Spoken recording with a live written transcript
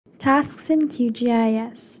Tasks in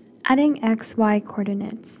QGIS. Adding XY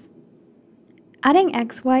coordinates. Adding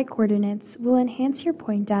XY coordinates will enhance your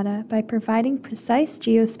point data by providing precise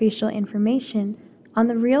geospatial information on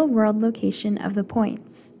the real-world location of the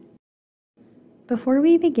points. Before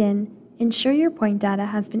we begin, ensure your point data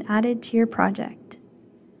has been added to your project.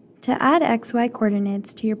 To add XY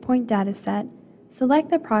coordinates to your point dataset, select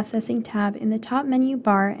the Processing tab in the top menu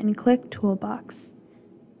bar and click Toolbox.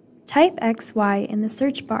 Type XY in the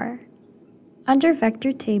search bar. Under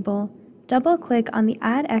Vector Table, double-click on the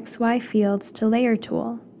Add XY Fields to Layer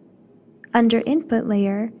tool. Under Input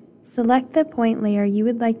Layer, select the point layer you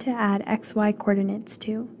would like to add XY coordinates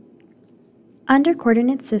to. Under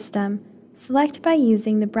Coordinate System, select by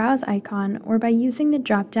using the Browse icon or by using the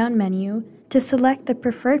drop-down menu to select the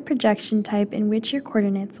preferred projection type in which your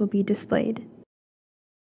coordinates will be displayed.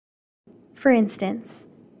 For instance,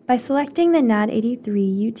 by selecting the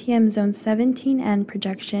NAD83 UTM Zone 17N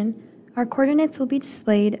projection, our coordinates will be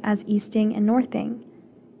displayed as easting and northing.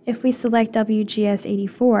 If we select WGS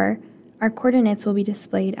 84, our coordinates will be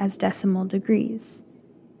displayed as decimal degrees.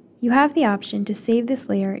 You have the option to save this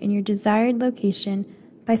layer in your desired location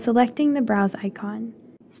by selecting the Browse icon,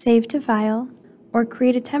 Save to File, or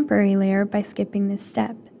create a temporary layer by skipping this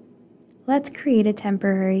step. Let's create a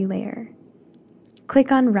temporary layer.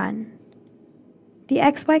 Click on Run. The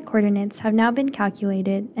XY coordinates have now been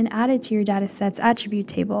calculated and added to your dataset's attribute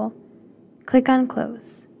table. Click on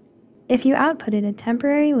Close. If you outputted a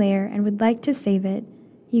temporary layer and would like to save it,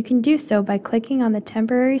 you can do so by clicking on the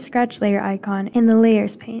temporary scratch layer icon in the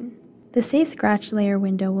Layers pane. The Save Scratch Layer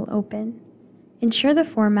window will open. Ensure the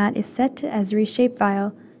format is set to Esri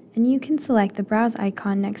shapefile, and you can select the Browse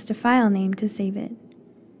icon next to File Name to save it.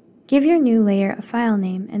 Give your new layer a file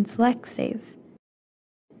name and select Save.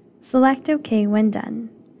 Select OK when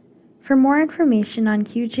done. For more information on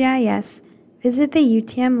QGIS, visit the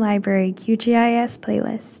UTM Library QGIS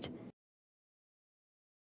playlist.